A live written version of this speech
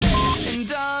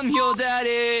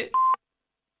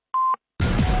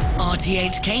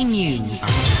RTHK News.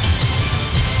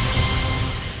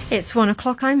 It's 1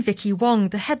 o'clock. I'm Vicky Wong.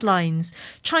 The headlines.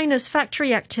 China's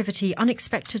factory activity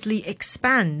unexpectedly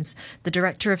expands. The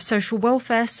Director of Social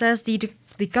Welfare says the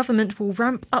government will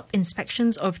ramp up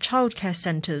inspections of childcare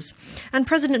centres. And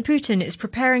President Putin is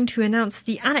preparing to announce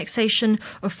the annexation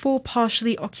of 4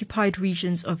 partially occupied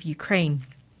regions of Ukraine.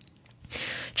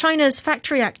 China's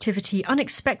factory activity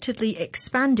unexpectedly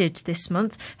expanded this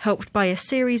month, helped by a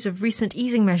series of recent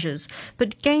easing measures.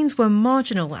 But gains were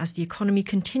marginal as the economy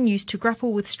continues to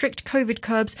grapple with strict COVID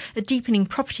curbs, a deepening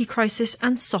property crisis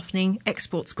and softening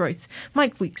exports growth.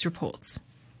 Mike Weeks reports.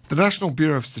 The National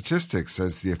Bureau of Statistics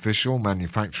says the official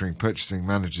Manufacturing Purchasing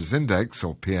Managers' Index,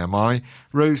 or PMI,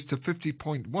 rose to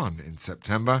 50.1 in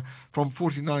September from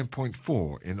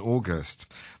 49.4 in August.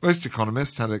 Most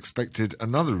economists had expected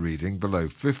another reading below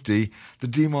 50, the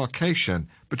demarcation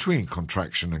between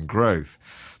contraction and growth.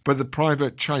 But the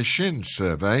private Caixin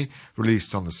survey,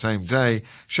 released on the same day,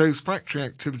 shows factory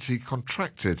activity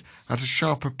contracted at a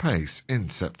sharper pace in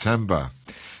September.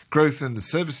 Growth in the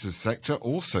services sector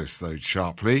also slowed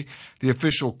sharply. The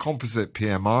official composite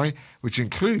PMI, which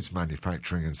includes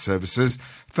manufacturing and services,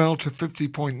 fell to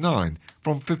 50.9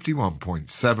 from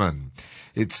 51.7.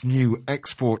 Its new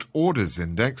export orders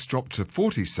index dropped to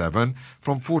 47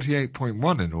 from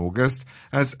 48.1 in August,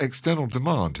 as external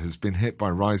demand has been hit by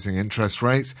rising interest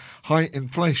rates, high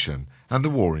inflation and the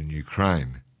war in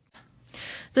Ukraine.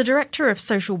 The Director of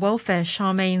Social Welfare,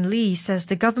 Charmaine Lee, says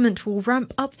the government will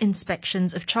ramp up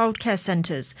inspections of childcare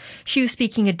centres. She was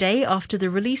speaking a day after the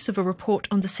release of a report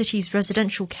on the city's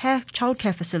residential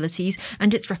childcare facilities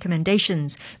and its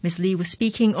recommendations. Ms. Lee was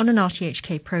speaking on an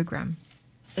RTHK programme.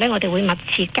 We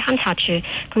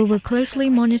will closely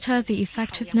monitor the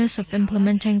effectiveness of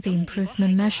implementing the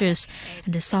improvement measures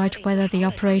and decide whether the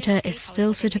operator is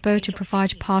still suitable to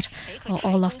provide part or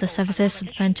all of the services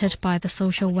invented by the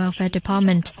Social Welfare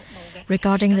Department.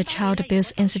 Regarding the child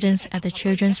abuse incidents at the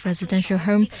children's residential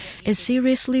home, it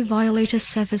seriously violated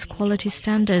service quality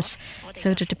standards,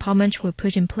 so the department will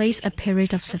put in place a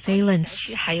period of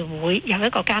surveillance.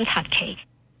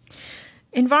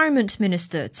 Environment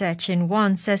Minister Tse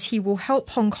Chin-wan says he will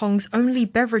help Hong Kong's only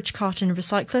beverage carton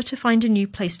recycler to find a new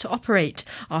place to operate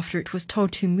after it was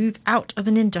told to move out of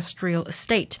an industrial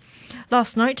estate.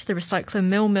 Last night, the recycler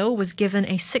Mill Mill was given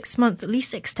a 6-month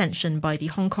lease extension by the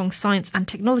Hong Kong Science and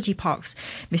Technology Parks.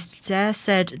 Mr. Tse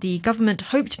said the government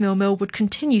hoped Mill Mill would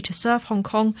continue to serve Hong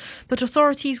Kong, but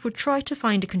authorities would try to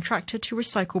find a contractor to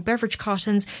recycle beverage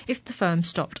cartons if the firm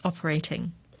stopped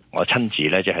operating.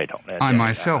 I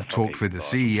myself talked with the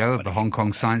CEO of the Hong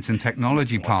Kong Science and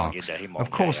Technology Park.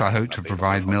 Of course, I hope to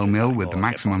provide Mill Mill with the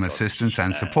maximum assistance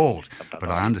and support, but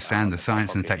I understand the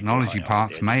Science and Technology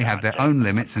Parks may have their own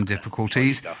limits and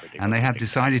difficulties, and they have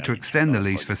decided to extend the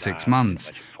lease for 6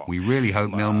 months. We really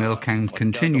hope Mill Mill can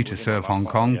continue to serve Hong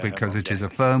Kong because it is a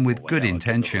firm with good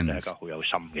intentions.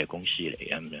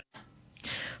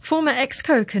 Former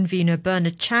EXCO convener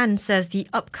Bernard Chan says the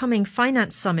upcoming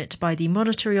finance summit by the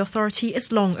Monetary Authority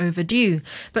is long overdue,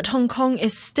 but Hong Kong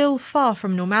is still far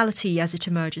from normality as it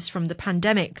emerges from the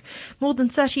pandemic. More than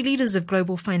 30 leaders of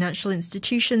global financial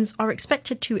institutions are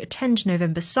expected to attend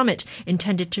November's summit,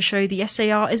 intended to show the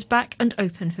SAR is back and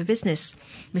open for business.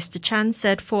 Mr. Chan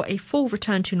said for a full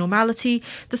return to normality,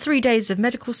 the 3 days of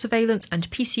medical surveillance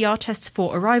and PCR tests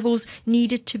for arrivals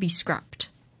needed to be scrapped.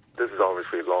 This is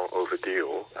obviously long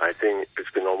overdue. I think it's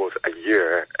been almost a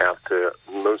year after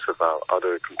most of our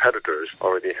other competitors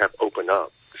already have opened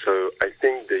up. So I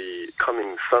think the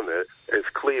coming summit is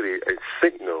clearly a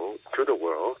signal to the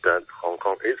world that Hong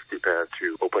Kong is prepared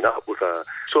to open up with a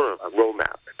sort of a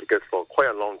roadmap. Because for quite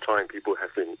a long time,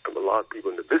 a lot of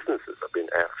people in the businesses have been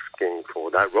asking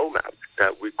for that roadmap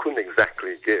that we couldn't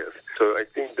exactly give. So I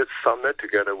think this summit,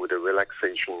 together with the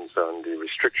relaxations on the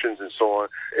restrictions and so on,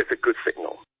 is a good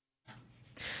signal.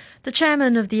 The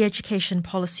chairman of the Education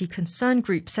Policy Concern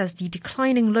Group says the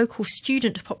declining local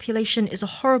student population is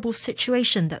a horrible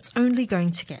situation that's only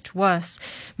going to get worse.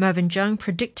 Mervyn Jung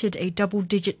predicted a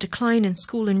double-digit decline in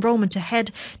school enrolment ahead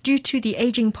due to the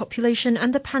ageing population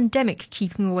and the pandemic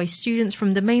keeping away students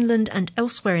from the mainland and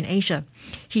elsewhere in Asia.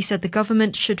 He said the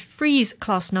government should freeze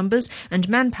class numbers and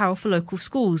manpower for local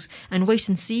schools and wait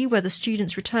and see whether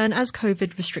students return as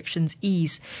COVID restrictions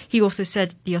ease. He also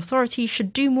said the authority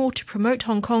should do more to promote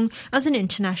Hong Kong as an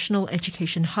international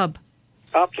education hub.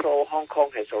 After all, Hong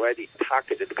Kong has already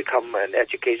targeted to become an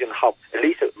education hub, at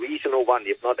least a regional one,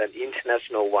 if not an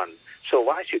international one. So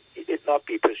why should it not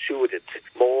be pursued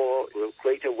more with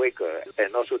greater vigor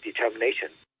and also determination?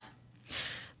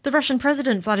 The Russian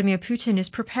President Vladimir Putin is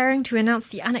preparing to announce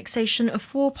the annexation of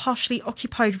 4 partially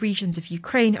occupied regions of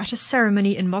Ukraine at a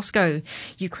ceremony in Moscow.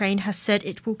 Ukraine has said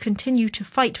it will continue to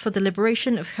fight for the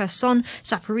liberation of Kherson,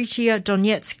 Zaporizhia,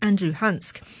 Donetsk and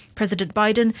Luhansk. President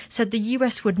Biden said the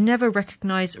US would never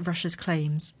recognize Russia's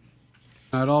claims.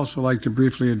 I'd also like to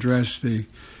briefly address the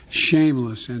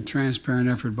shameless and transparent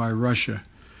effort by Russia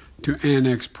to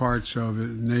annex parts of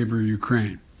neighbor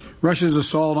Ukraine. Russia's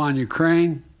assault on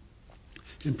Ukraine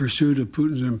in pursuit of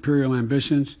Putin's imperial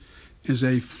ambitions is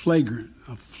a flagrant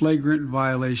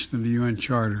violation of the UN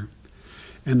Charter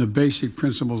and the basic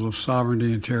principles of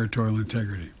sovereignty and territorial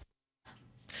integrity.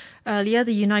 Earlier,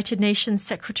 the United Nations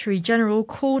Secretary General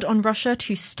called on Russia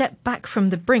to step back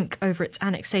from the brink over its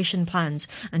annexation plans.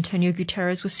 Antonio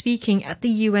Guterres was speaking at the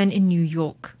UN in New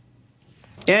York.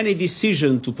 Any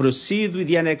decision to proceed with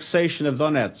the annexation of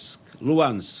Donetsk,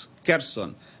 Luhansk,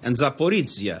 Kherson and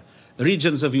Zaporizhia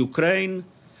regions of Ukraine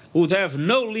would have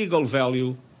no legal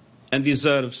value and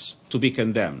deserves to be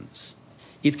condemned.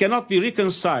 It cannot be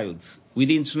reconciled with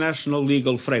the international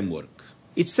legal framework.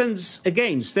 It stands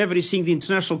against everything the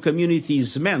international community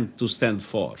is meant to stand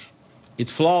for. It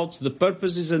flouts the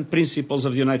purposes and principles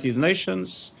of the United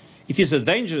Nations. It is a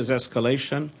dangerous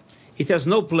escalation. It has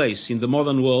no place in the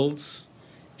modern world.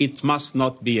 It must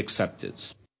not be accepted.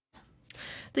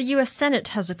 The US Senate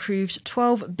has approved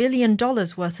 $12 billion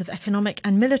worth of economic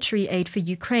and military aid for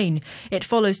Ukraine. It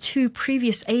follows 2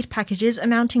 previous aid packages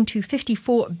amounting to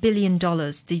 $54 billion.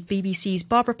 The BBC's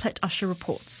Barbara Plett-Usher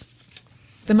reports.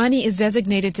 The money is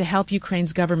designated to help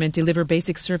Ukraine's government deliver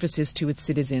basic services to its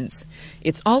citizens.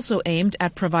 It's also aimed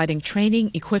at providing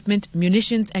training, equipment,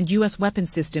 munitions and U.S. weapon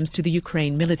systems to the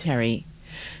Ukraine military.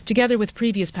 Together with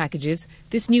previous packages,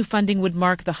 this new funding would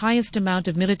mark the highest amount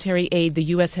of military aid the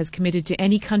U.S. has committed to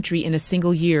any country in a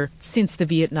single year since the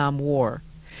Vietnam War.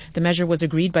 The measure was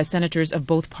agreed by senators of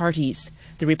both parties.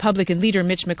 The Republican leader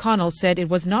Mitch McConnell said it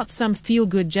was not some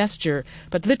feel-good gesture,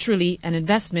 but literally an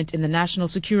investment in the national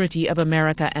security of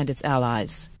America and its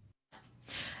allies.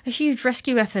 A huge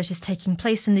rescue effort is taking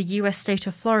place in the U.S. state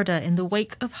of Florida in the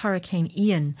wake of Hurricane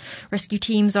Ian. Rescue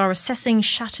teams are assessing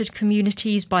shattered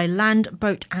communities by land,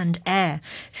 boat and air.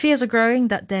 Fears are growing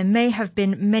that there may have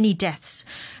been many deaths.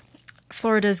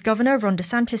 Florida's Governor Ron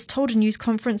DeSantis told a news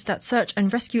conference that search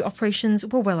and rescue operations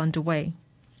were well underway.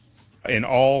 In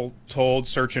all told,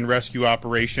 search and rescue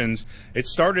operations, it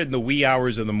started in the wee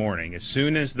hours of the morning. As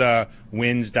soon as the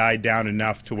winds died down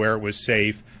enough to where it was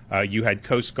safe, you had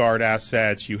Coast Guard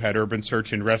assets, you had urban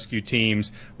search and rescue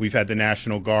teams, we've had the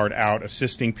National Guard out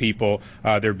assisting people.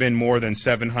 There have been more than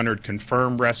 700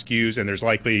 confirmed rescues, and there's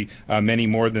likely many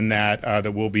more than that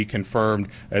that will be confirmed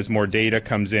as more data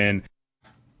comes in.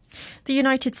 The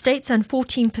United States and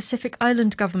 14 Pacific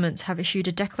Island governments have issued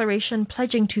a declaration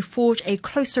pledging to forge a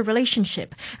closer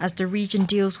relationship as the region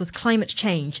deals with climate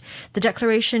change. The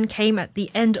declaration came at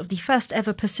the end of the first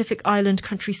ever Pacific Island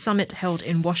Country Summit held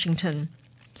in Washington.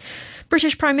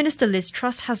 British Prime Minister Liz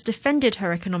Truss has defended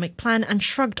her economic plan and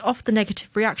shrugged off the negative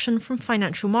reaction from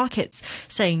financial markets,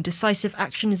 saying decisive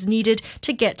action is needed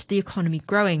to get the economy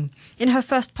growing. In her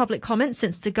first public comment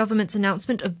since the government's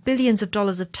announcement of billions of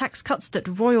dollars of tax cuts that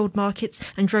roiled markets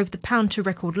and drove the pound to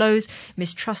record lows,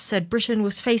 Ms Truss said Britain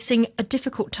was facing a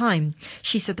difficult time.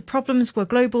 She said the problems were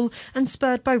global and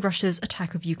spurred by Russia's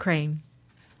attack of Ukraine.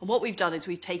 And what we've done is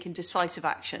we've taken decisive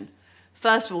action.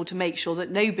 First of all, to make sure that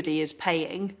nobody is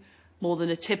paying more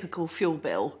than a typical fuel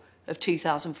bill of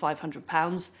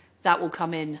 £2,500. That will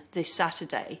come in this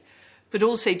Saturday. But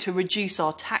also to reduce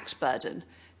our tax burden,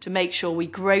 to make sure we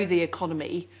grow the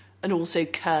economy and also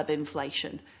curb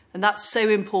inflation. And that's so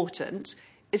important.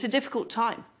 It's a difficult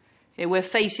time. We're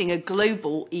facing a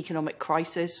global economic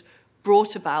crisis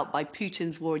brought about by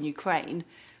Putin's war in Ukraine.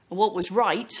 And what was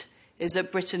right is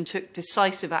that Britain took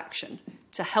decisive action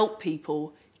to help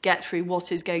people get through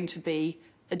what is going to be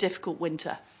a difficult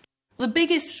winter. The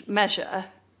biggest measure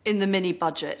in the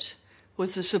mini-budget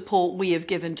was the support we have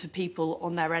given to people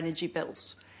on their energy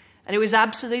bills. And it was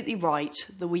absolutely right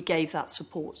that we gave that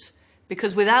support,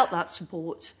 because without that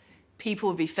support, people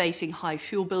would be facing high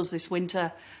fuel bills this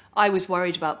winter. I was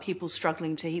worried about people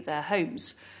struggling to heat their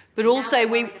homes. But also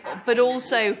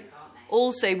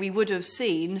we would have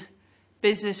seen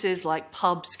businesses like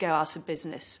pubs go out of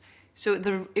business. So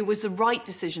it was the right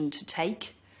decision to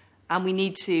take, and we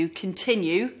need to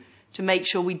continue to make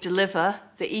sure we deliver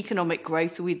the economic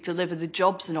growth, that we deliver the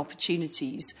jobs and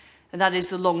opportunities, and that is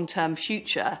the long-term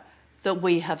future that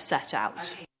we have set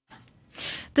out.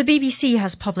 The BBC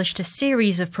has published a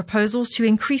series of proposals to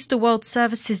increase the World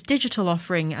Service's digital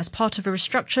offering as part of a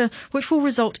restructure which will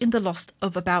result in the loss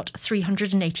of about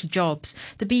 380 jobs.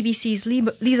 The BBC's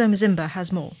Lizo Mazimba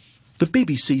has more. The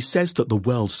BBC says that the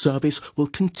World Service will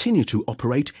continue to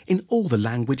operate in all the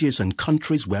languages and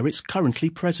countries where it's currently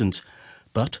present.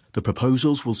 But the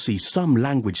proposals will see some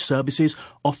language services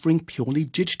offering purely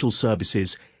digital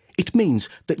services. It means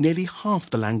that nearly half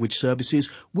the language services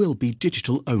will be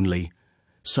digital only.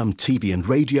 Some TV and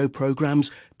radio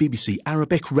programmes, BBC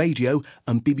Arabic Radio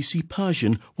and BBC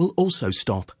Persian will also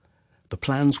stop. The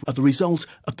plans are the result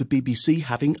of the BBC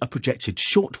having a projected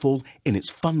shortfall in its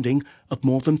funding of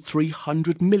more than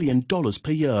 $300 million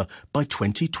per year by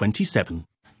 2027.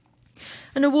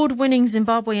 An award-winning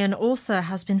Zimbabwean author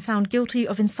has been found guilty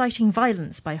of inciting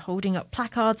violence by holding up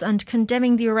placards and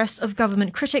condemning the arrest of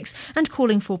government critics and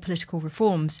calling for political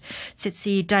reforms.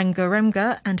 Tsitsi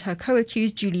Dangarembga and her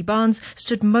co-accused Julie Barnes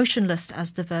stood motionless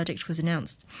as the verdict was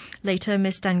announced. Later,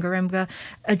 Ms. Dangarembga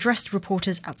addressed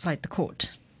reporters outside the court.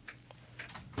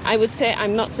 I would say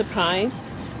I'm not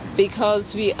surprised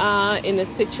because we are in a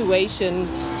situation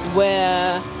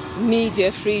where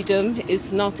media freedom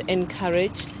is not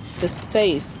encouraged. The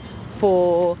space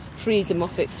for freedom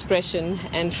of expression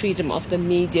and freedom of the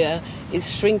media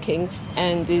is shrinking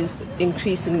and is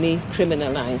increasingly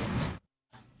criminalized.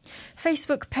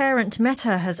 Facebook parent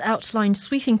Meta has outlined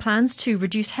sweeping plans to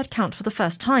reduce headcount for the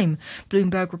first time.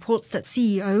 Bloomberg reports that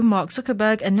CEO Mark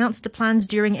Zuckerberg announced the plans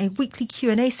during a weekly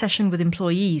Q&A session with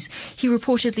employees. He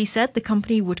reportedly said the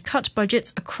company would cut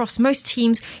budgets across most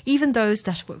teams, even those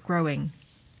that were growing.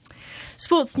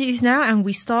 Sports news now, and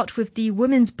we start with the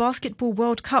Women's Basketball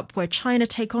World Cup, where China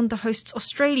take on the hosts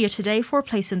Australia today for a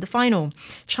place in the final.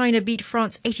 China beat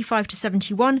France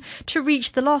 85-71 to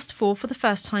reach the last four for the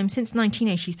first time since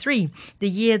 1983, the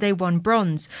year they won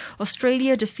bronze.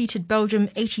 Australia defeated Belgium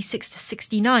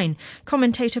 86-69.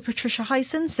 Commentator Patricia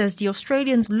Hyson says the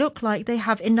Australians look like they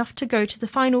have enough to go to the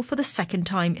final for the second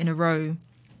time in a row.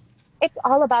 It's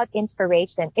all about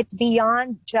inspiration. It's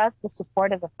beyond just the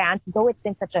support of the fans, though it's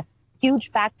been such a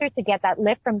huge factor to get that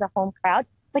lift from the home crowd.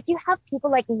 But you have people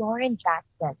like Lauren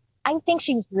Jackson. I think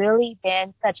she's really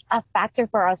been such a factor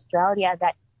for Australia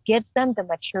that gives them the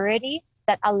maturity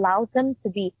that allows them to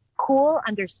be cool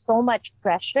under so much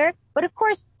pressure. But of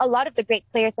course, a lot of the great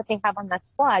players that they have on that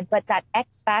squad, but that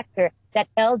X factor that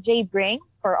LJ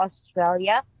brings for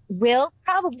Australia will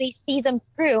probably see them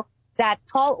through that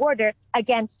tall order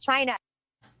against China.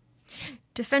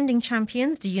 Defending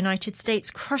champions, the United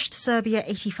States crushed Serbia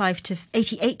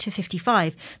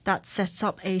 88-55. That sets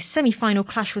up a semi-final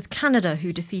clash with Canada,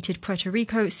 who defeated Puerto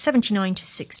Rico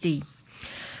 79-60.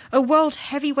 A world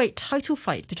heavyweight title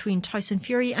fight between Tyson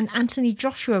Fury and Anthony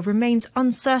Joshua remains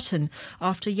uncertain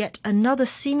after yet another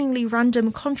seemingly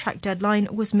random contract deadline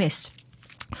was missed.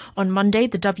 On Monday,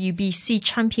 the WBC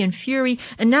champion Fury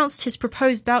announced his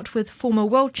proposed bout with former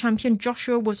world champion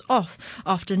Joshua was off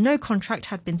after no contract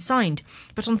had been signed.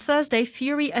 But on Thursday,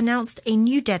 Fury announced a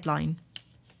new deadline.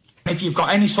 If you've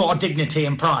got any sort of dignity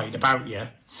and pride about you,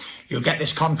 you'll get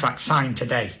this contract signed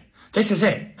today. This is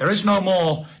it. There is no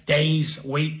more days,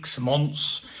 weeks,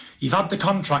 months. You've had the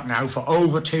contract now for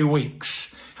over 2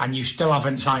 weeks and you still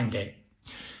haven't signed it.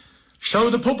 Show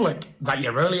the public that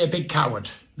you're really a big coward,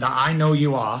 that I know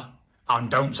you are, and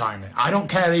don't sign it. I don't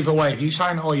care either way. If you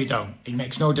sign it or you don't, it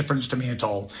makes no difference to me at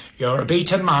all. You're a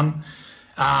beaten man,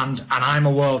 and I'm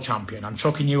a world champion. I'm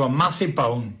chucking you a massive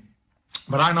bone,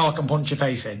 but I know I can punch your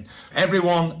face in.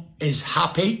 Everyone is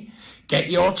happy. Get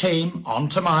your team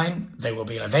onto mine. They will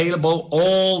be available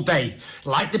all day,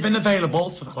 like they've been available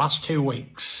for the last 2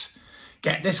 weeks.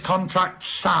 Get this contract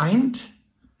signed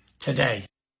today.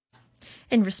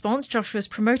 In response, Joshua's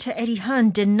promoter Eddie Hearn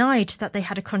denied that they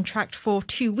had a contract for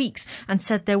 2 weeks and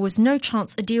said there was no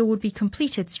chance a deal would be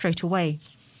completed straight away.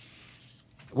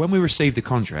 When we received the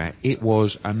contract, it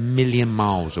was a million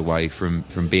miles away from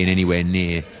being anywhere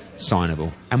near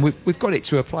signable. And we've got it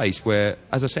to a place where,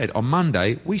 as I said, on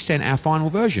Monday, we sent our final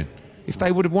version. If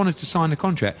they would have wanted to sign the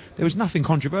contract, there was nothing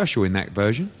controversial in that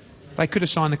version. They could have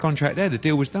signed the contract there, the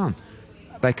deal was done.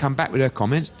 They come back with their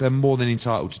comments, they're more than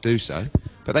entitled to do so.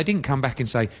 But they didn't come back and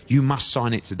say, you must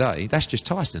sign it today. That's just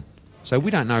Tyson. So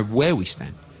we don't know where we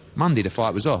stand. Monday the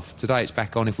fight was off. Today it's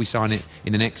back on if we sign it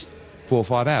in the next 4 or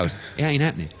 5 hours. It ain't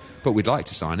happening. But we'd like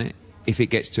to sign it if it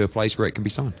gets to a place where it can be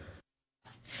signed.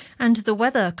 And the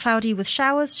weather, cloudy with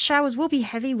showers. Showers will be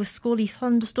heavy with squally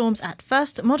thunderstorms at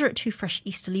first, moderate to fresh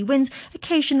easterly winds,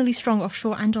 occasionally strong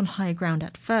offshore and on higher ground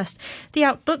at first. The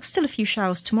outlook, still a few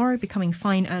showers tomorrow, becoming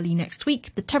fine early next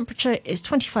week. The temperature is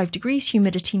 25 degrees,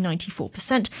 humidity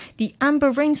 94%. The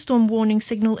amber rainstorm warning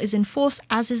signal is in force,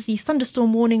 as is the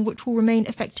thunderstorm warning, which will remain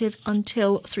effective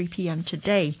until 3 p.m.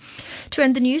 today. To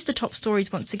end the news, the top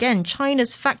stories once again.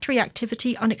 China's factory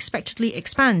activity unexpectedly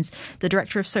expands. The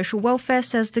Director of Social Welfare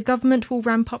says the government will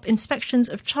ramp up inspections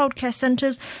of childcare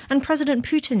centres, and President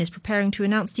Putin is preparing to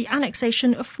announce the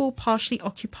annexation of 4 partially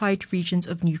occupied regions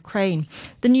of Ukraine.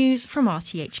 The news from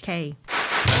RTHK.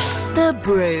 The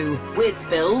Brew with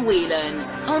Phil Whelan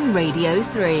on Radio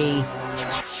 3.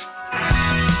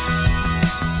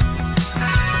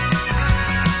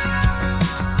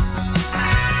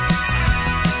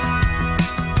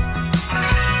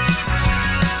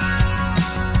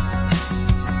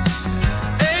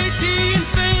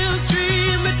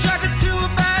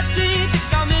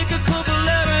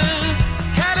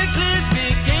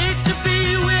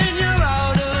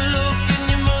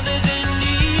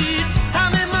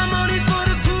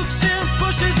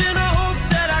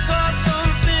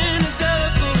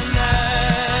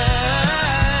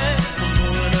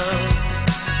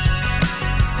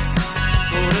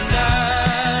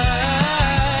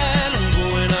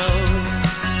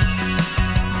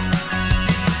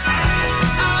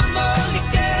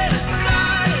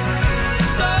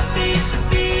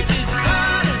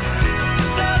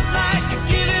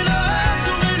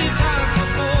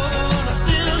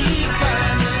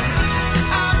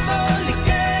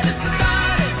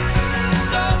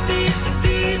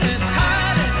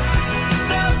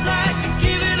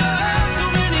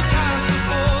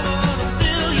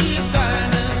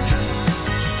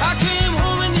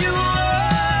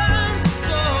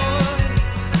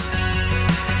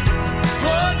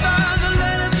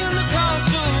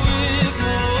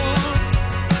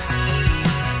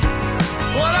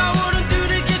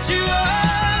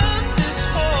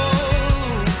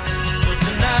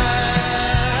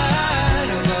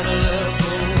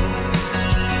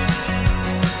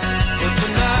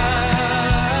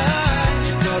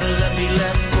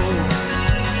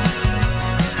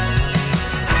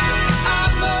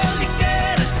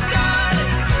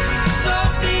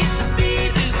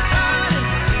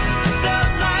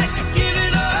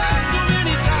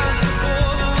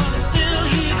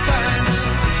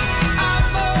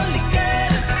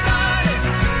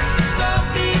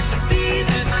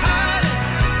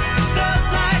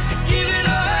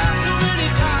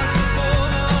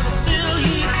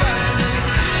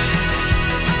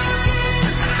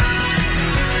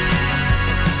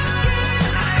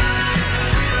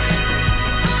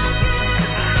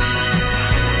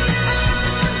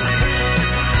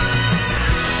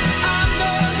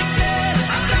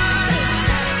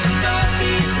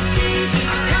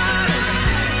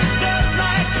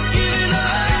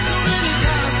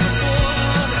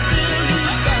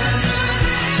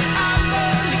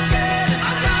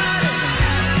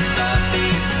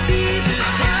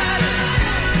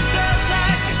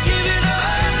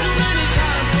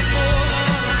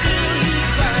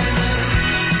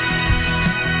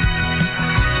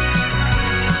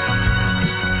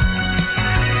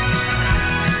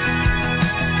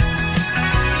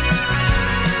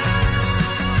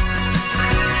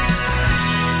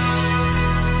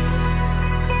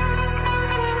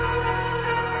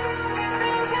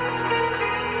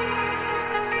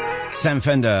 Sam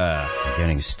Fender,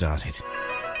 getting started.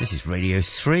 This is Radio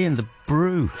 3 and The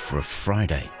Brew for a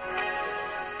Friday.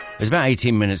 It's about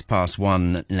 18 minutes past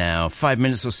 1 now. 5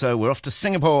 minutes or so, we're off to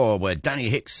Singapore, where Danny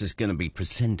Hicks is going to be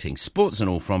presenting sports and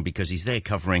all from, because he's there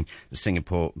covering the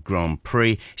Singapore Grand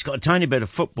Prix. He's got a tiny bit of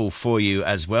football for you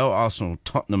as well. Arsenal,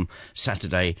 Tottenham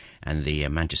Saturday, and the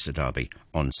Manchester Derby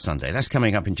on Sunday. That's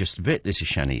coming up in just a bit. This is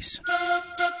Shanice.